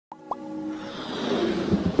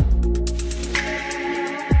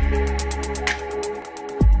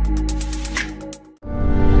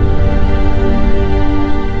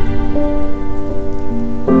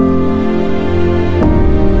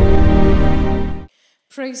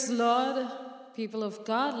Praise the Lord, people of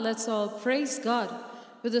God. Let's all praise God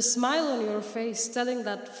with a smile on your face, telling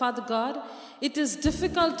that, Father God, it is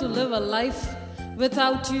difficult to live a life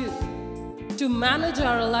without you, to manage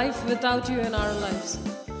our life without you in our lives.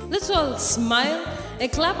 Let's all smile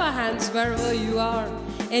and clap our hands wherever you are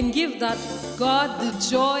and give that God the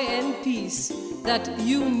joy and peace that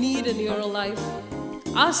you need in your life.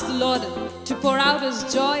 Ask the Lord to pour out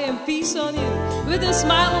His joy and peace on you with a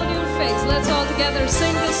smile on your face. Let's all together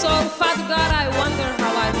sing this song. Father God, I wonder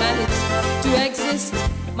how I managed to exist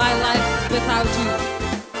my life without you.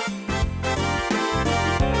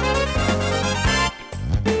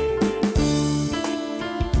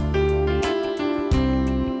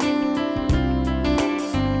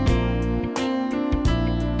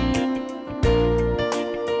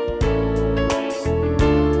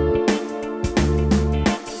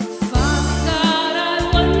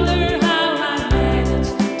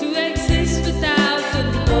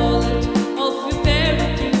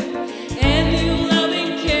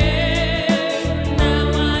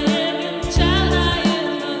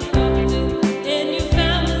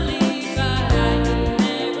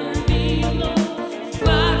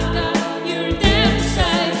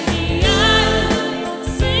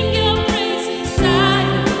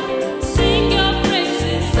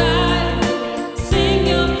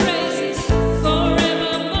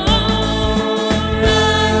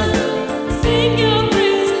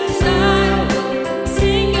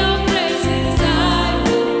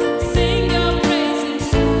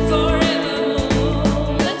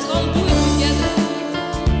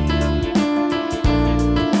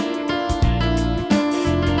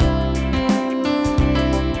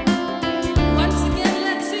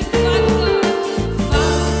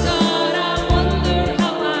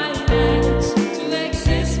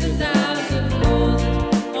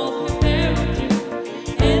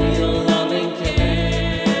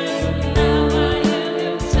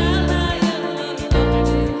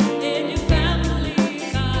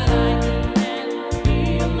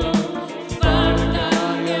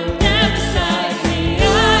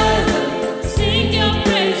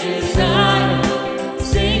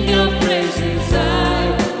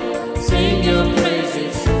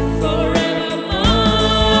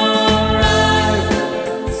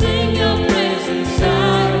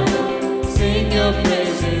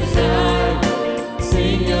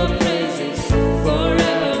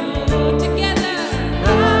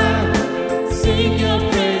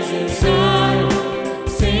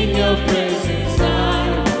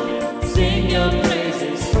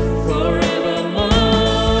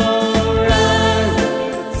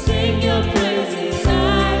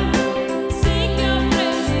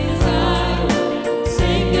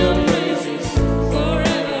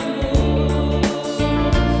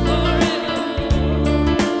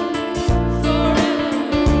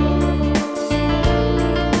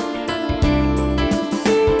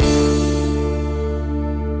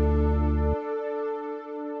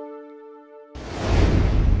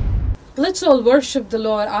 Let's all worship the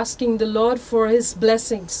Lord, asking the Lord for His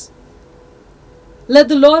blessings. Let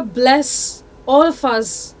the Lord bless all of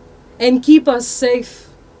us and keep us safe,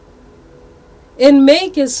 and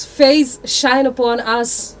make His face shine upon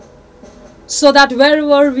us, so that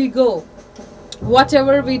wherever we go,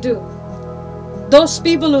 whatever we do, those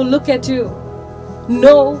people who look at you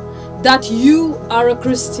know that you are a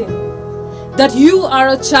Christian, that you are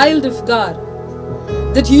a child of God,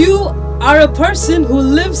 that you are a person who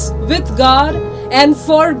lives with God and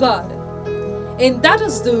for God. And that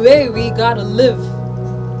is the way we gotta live.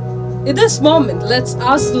 In this moment, let's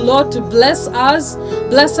ask the Lord to bless us,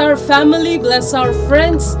 bless our family, bless our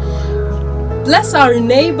friends, bless our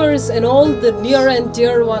neighbors and all the near and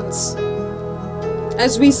dear ones.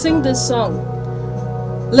 As we sing this song,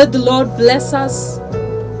 let the Lord bless us,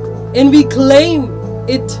 and we claim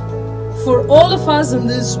it for all of us in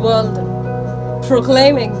this world,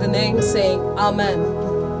 proclaiming the name, saying Amen.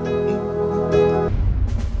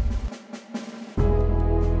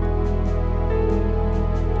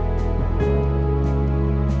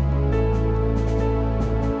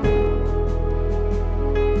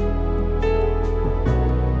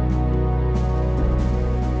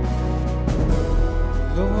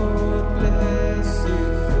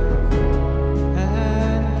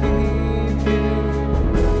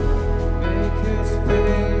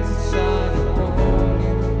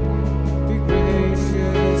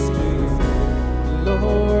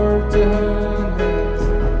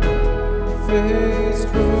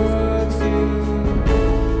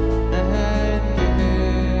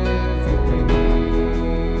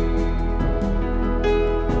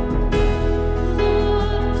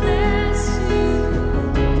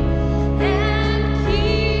 Keep